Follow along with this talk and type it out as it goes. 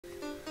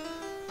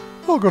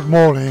Well, good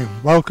morning.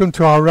 Welcome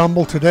to our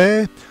ramble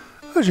today.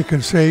 As you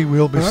can see,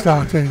 we'll be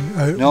starting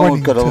at Wennington.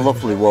 We've got a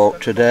lovely walk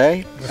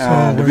today,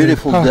 and a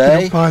beautiful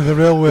day. By the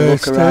railway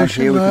Look around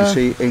station here, there. we can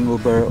see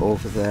Ingleborough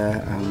over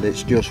there, and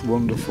it's just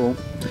wonderful.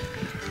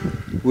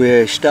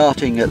 We're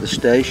starting at the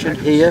station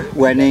here,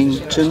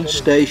 Wennington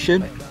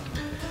station,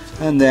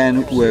 and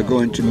then we're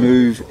going to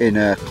move in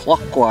a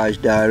clockwise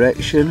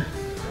direction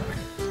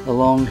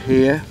along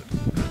here,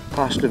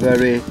 past a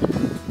very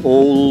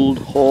old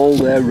hall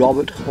there,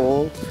 Robert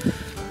Hall,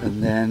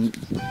 and then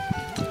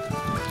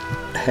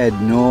head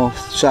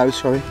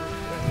south,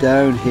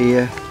 down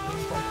here,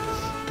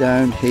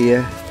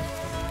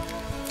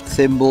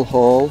 Thimble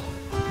Hall,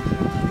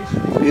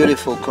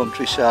 beautiful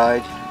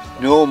countryside,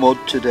 no mud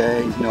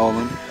today,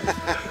 Norman,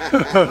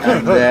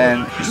 and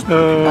then,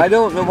 I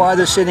don't know why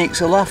the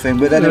cynics are laughing,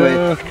 but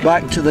anyway,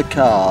 back to the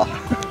car.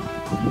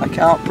 I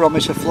can't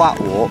promise a flat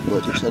walk,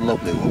 but it's a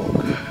lovely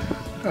walk.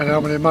 And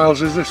how many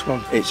miles is this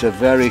one? It's a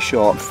very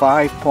short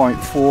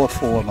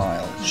 5.44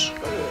 miles.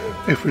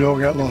 If we don't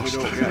get lost.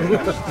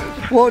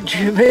 What do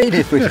you mean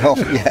if we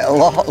don't get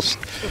lost?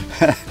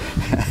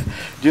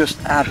 Just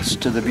adds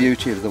to the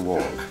beauty of the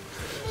walk.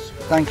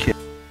 Thank you.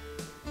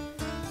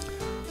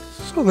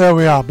 So there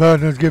we are,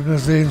 Bernard's given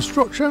us the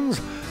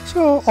instructions,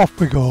 so off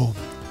we go.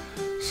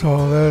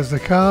 So there's the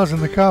cars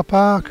in the car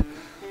park,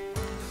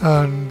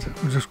 and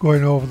we're just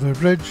going over the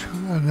bridge,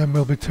 and then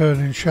we'll be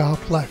turning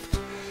sharp left.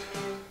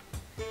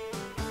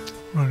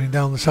 Running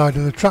down the side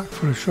of the track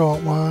for a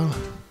short while.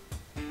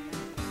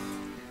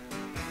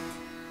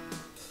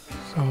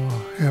 So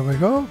here we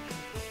go.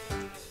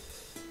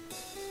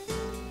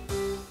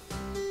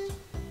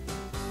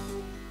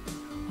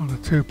 One or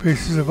two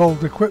pieces of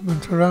old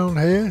equipment around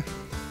here.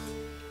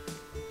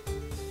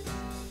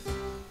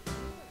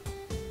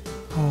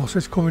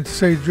 Horses coming to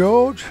see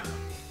George.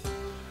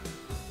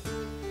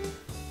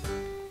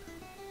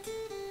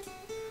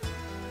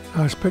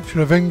 Nice picture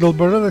of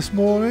Ingleborough this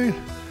morning.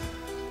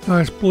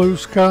 Nice blue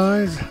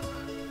skies.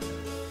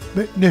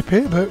 Bit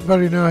nippy, but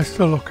very nice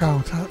to look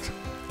out at.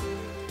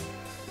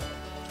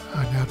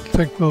 And I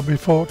think we'll be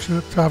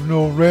fortunate to have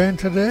no rain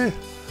today.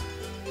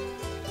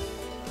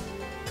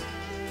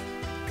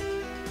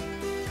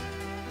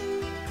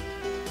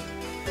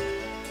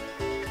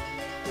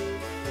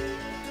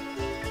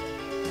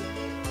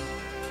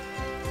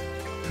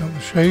 Got the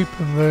sheep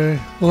and the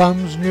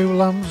lambs, new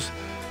lambs,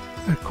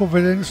 they're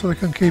covered in so they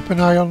can keep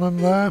an eye on them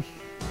there.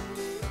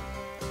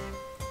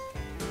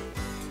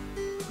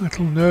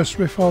 Little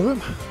nursery for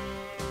them.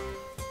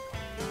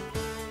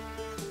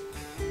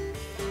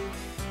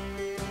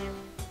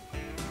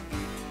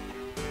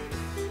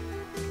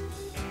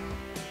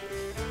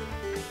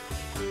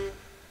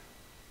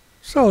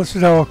 So this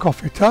is our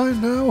coffee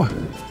time now.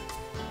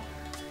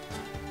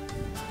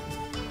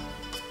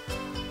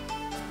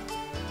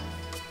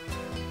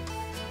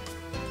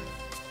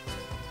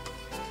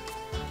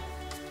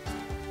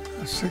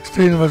 There's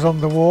 16 of us on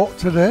the walk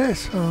today,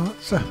 so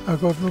that's a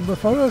good number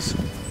for us.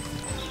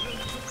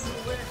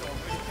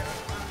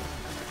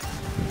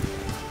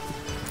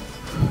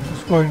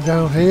 Just going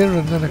down here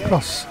and then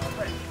across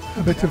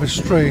a bit of a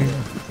stream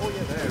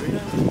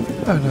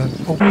and then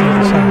up the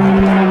other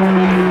side.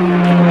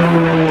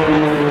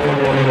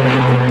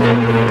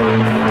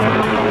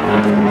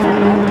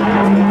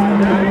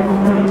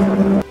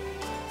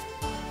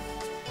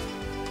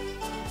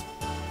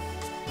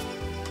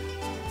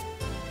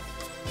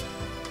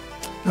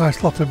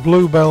 Nice lot of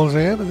bluebells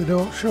here, but they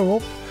don't show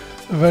up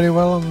very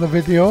well on the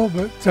video,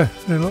 but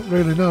they look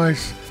really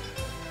nice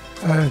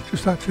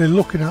just actually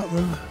looking at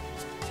them.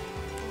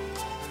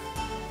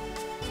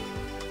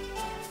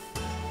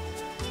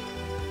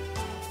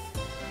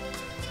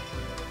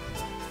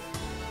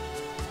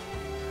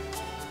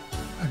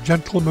 A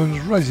gentleman's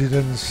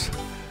residence,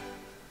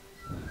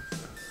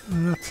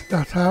 and that's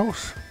that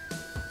house.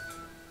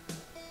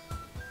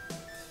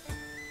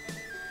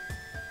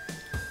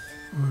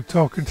 We were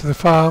talking to the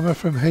farmer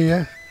from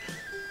here,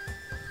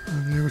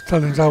 and he was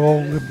telling us how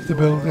old the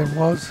building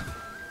was.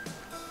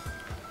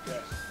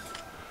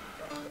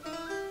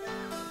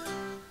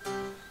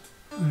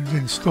 And he'd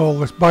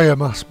installed this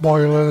biomass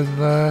boiler in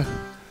there.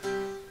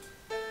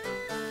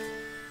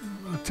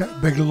 I'd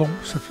take big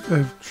lumps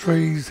of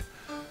trees.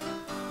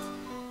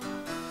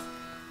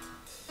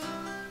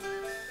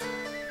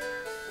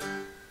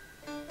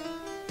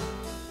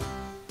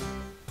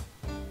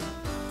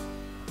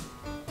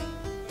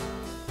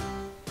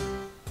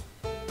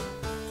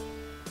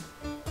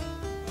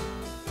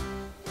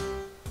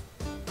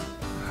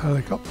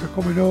 Helicopter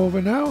coming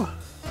over now.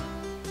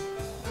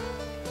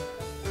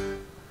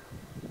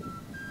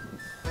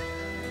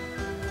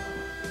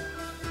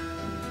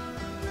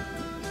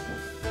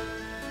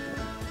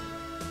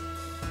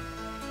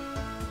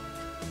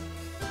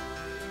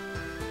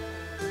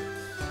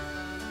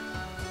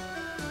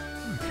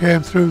 We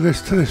came through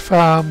to this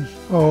farm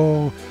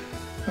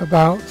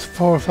about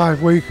 4 or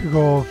 5 weeks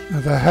ago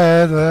with a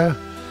hare there,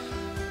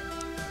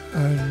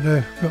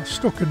 and got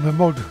stuck in the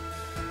mud.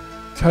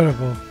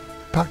 Terrible.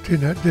 Packed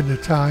in at dinner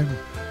time,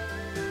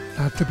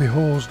 had to be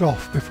hosed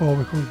off before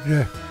we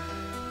could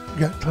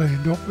get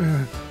cleaned up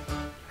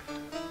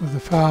with the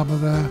farmer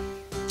there.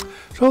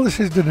 So this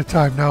is dinner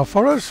time now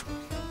for us.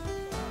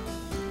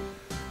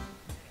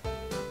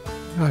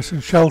 Nice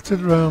and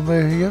sheltered around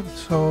there here,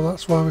 so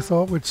that's why we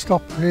thought we'd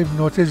stop, even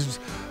though it is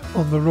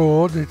on the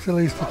road, at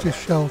least it is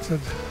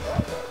sheltered.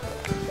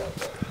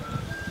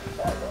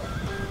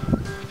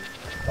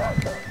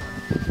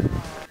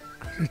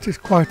 It is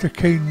quite a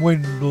keen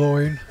wind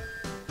blowing.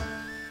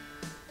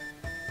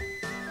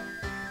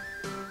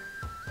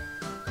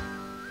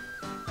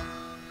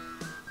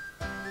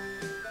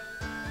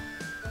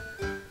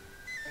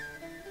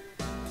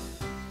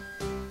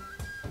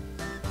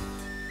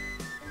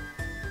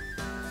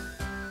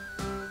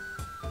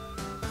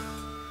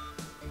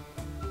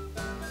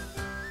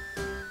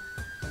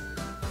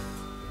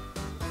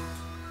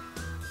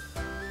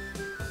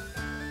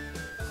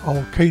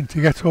 All keen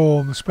to get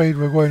home, the speed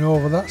we're going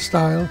over that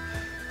stile.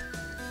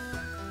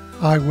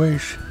 I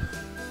wish.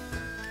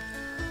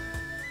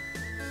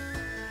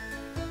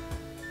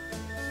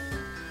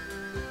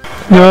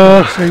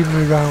 No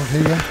scenery round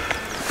here.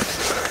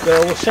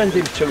 No, we'll send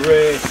him to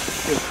Ray.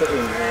 He'll put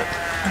him there.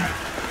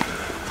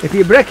 If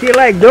you break your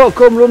leg, don't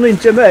come running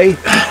to me.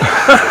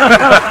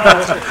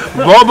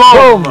 Bob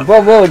on! Boom,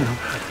 boom, boom.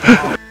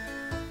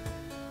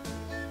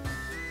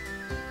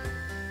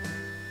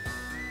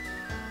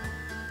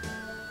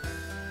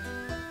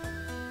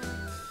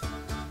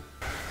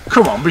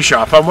 Come on, be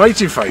sharp, I'm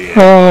waiting for you.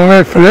 Oh, I'll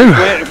wait for him.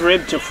 Waiting for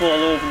him to fall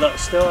over that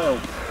stile.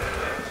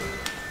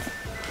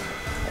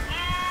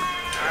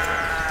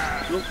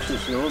 Looks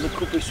as though there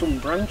could be some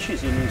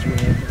branches in his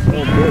way.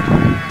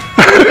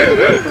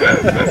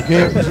 The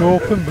gate was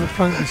open, but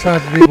Frank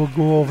decided he would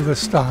go over the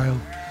stile.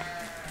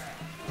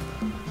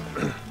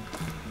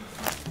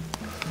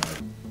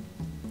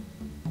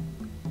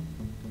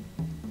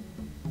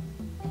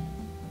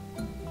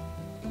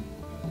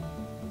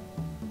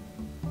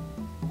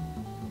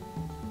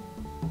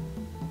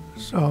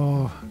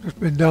 So, just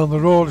been down the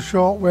road a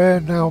short way,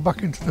 now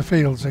back into the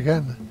fields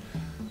again.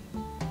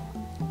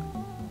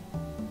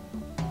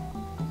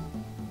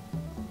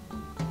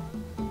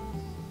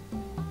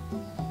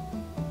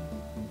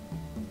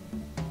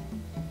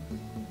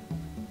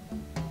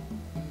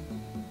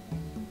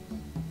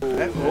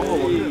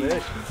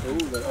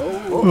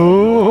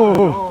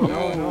 Oh,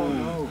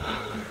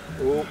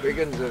 big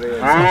ones are here.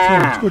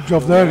 It's a good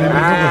job there in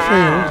another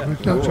field,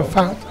 with actual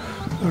fact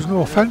there's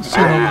no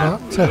fencing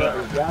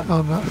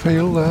on that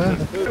field there.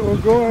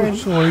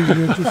 It's so easy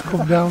to just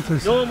come down to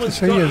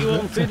see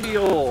us.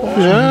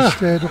 Yeah,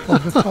 stayed up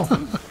on the top.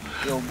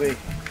 You'll be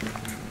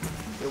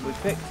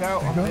picked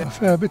out. Got a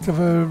fair bit of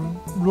a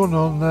run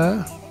on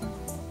there.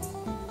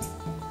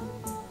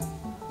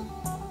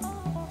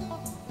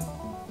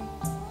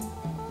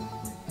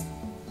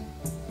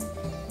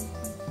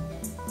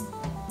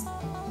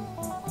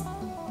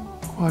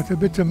 Quite a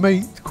bit of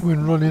meat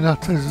coming running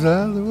at us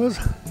there was.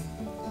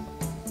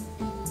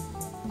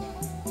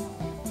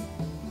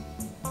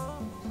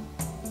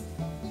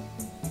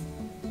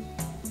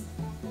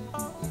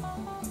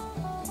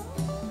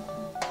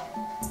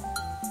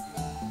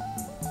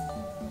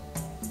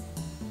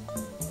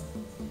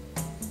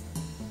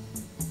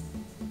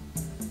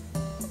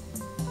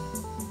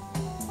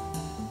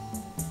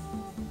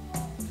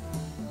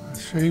 The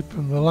sheep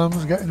and the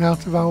lambs getting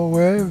out of our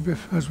way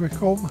as we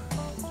come.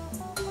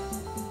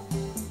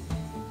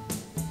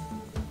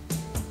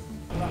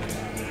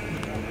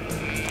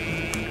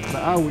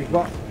 How we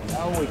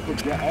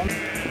could get on?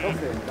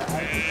 Nothing that I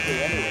could see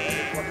anyway.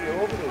 What you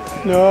over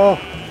there? No.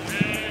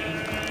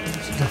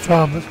 This is a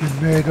farm that's been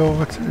made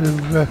over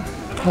to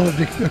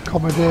holiday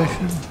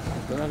accommodation.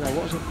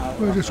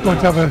 We're just going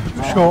to have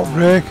a short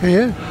break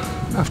here.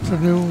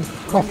 Afternoon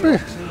coffee.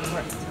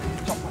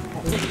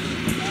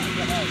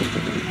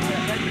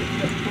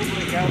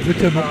 A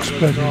bit of muck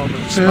spreading.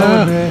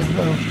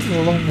 Yeah,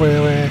 a long way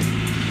away.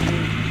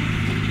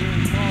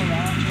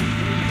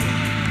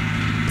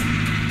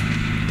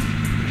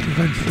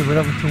 Eventually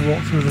we're having to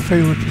walk through the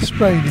field to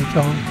spraying it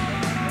on.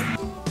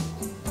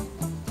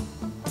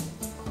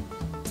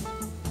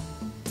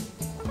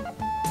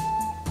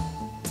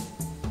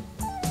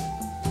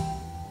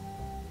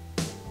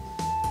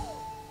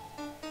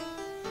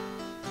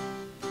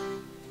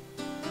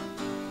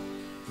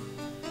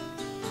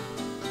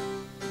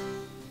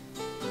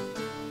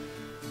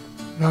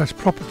 Nice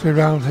property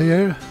around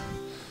here.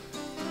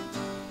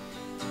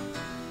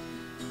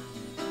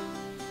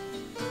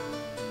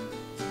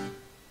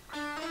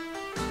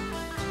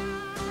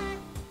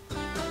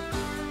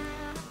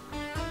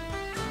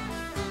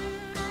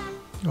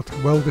 Got a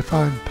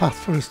well-defined path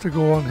for us to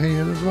go on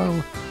here as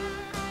well.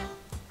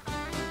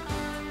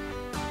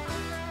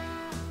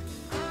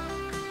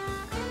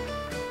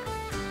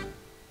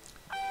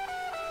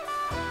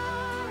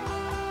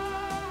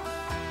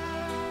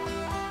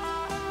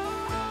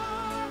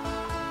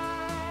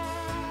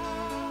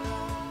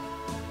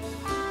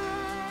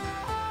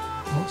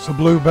 Lots of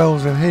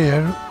bluebells in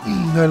here.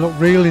 They look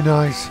really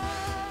nice,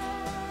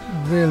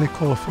 really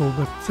colourful,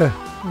 but as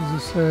I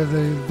say,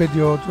 the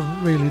video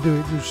doesn't really do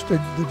it the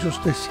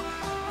justice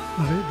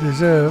that it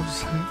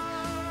deserves.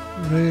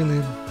 really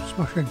in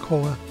smashing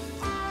colour.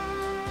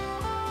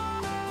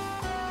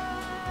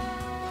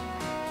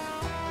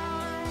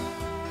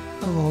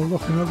 Although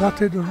looking at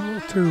that, it doesn't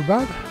look too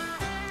bad.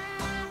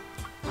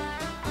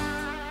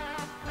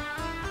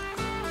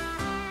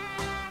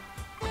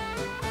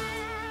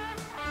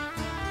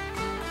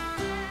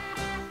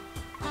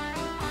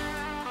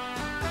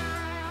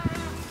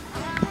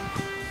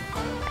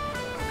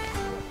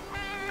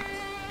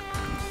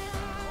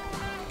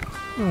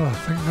 Oh, I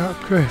think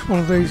that's one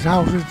of these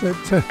houses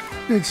that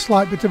needs a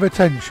slight bit of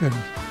attention.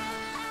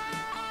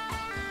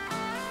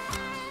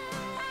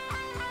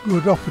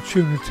 Good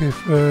opportunity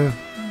for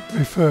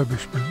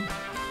refurbishment.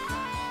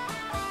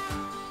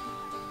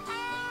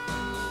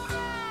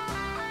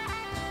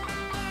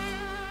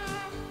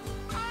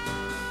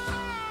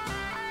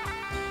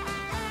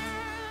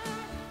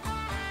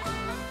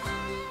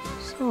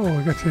 So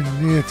we're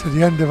getting near to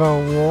the end of our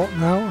walk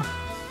now.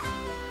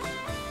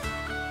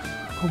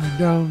 Coming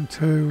down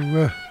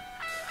to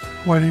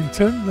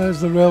Wennington. There's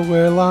the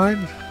railway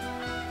line,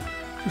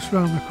 just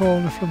round the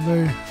corner from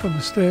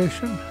the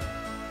station.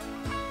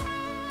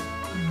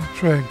 And the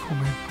train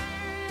coming.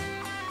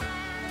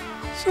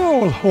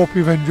 So I hope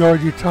you've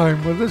enjoyed your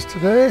time with us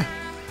today,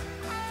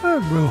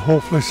 and we'll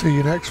hopefully see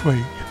you next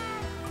week.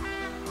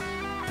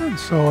 And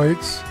so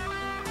it's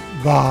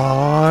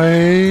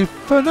bye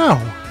for now.